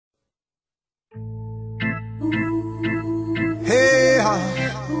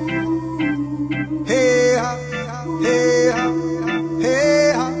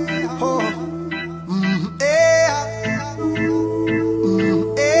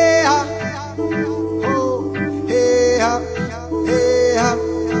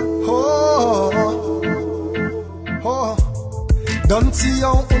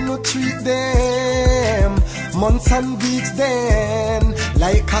months and weeks then,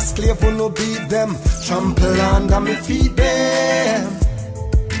 like a slave who no beat them, trample under me feet them.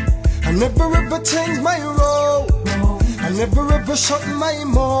 I never ever change my road, I never ever shut my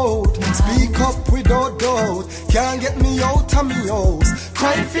mouth. Speak up without doubt, can't get me out of me house.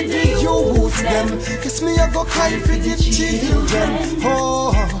 Cry for the youth them, kiss me I go cry for the children.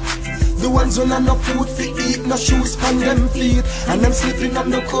 Oh, the ones who have no food for eat, no shoes on them feet, and them sleeping on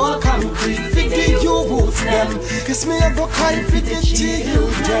the cold concrete. For the youth them, kiss me I go cry for the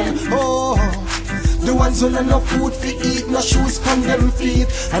children. Oh, the ones who have no food for eat, no shoes on them feet,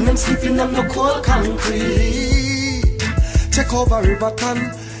 and them sleeping on the cold concrete. Check over Riverton,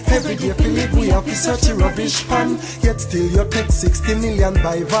 every day we live we have to search a rubbish pan. Yet still you take 60 million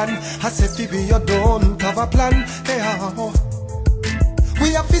by van. I said Phoebe you don't have a plan. Hey,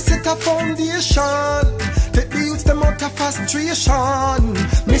 we have to set a foundation, take the youths them out of frustration.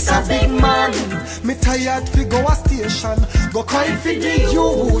 Miss a big man, me tired fi go a station. Go cry for the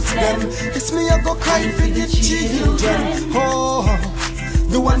youth them, it's me I go cry for the children. Oh,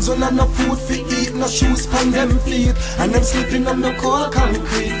 the ones who have no food for eat, no shoes on them feet, and them sleeping on the cold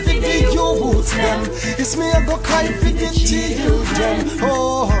concrete. For the youth them, it's me I go cry for the children.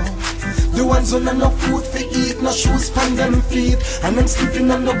 Oh, the ones who have no food for eat, no shoes on them feet, and them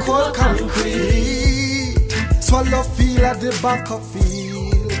sleeping on the cold concrete. Swallow feel at the back of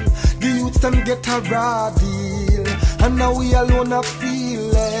field, the youths them get a raw deal, and now we alone a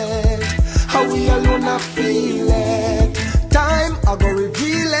feel it, how we alone a feel it. Time I go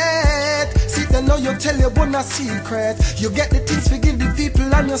reveal it. See them now you tell your one a secret. You get the things we give the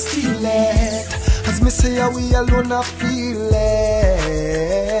people and you steal it. As me say how we alone a feel it.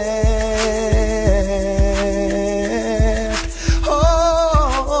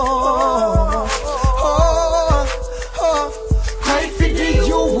 Cry for the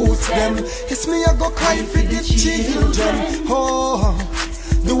youth them, it's me I go cry for the children. Oh,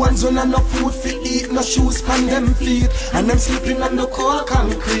 the ones who have no food for eat, no shoes on them feet, and them sleeping on the cold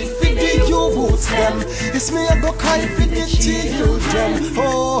concrete. For the youths them, it's me I go cry for the children.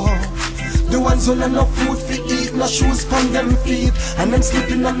 Oh, the ones who have no food for eat, no shoes on them feet, and them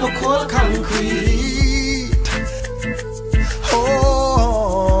sleeping on the cold concrete. Oh.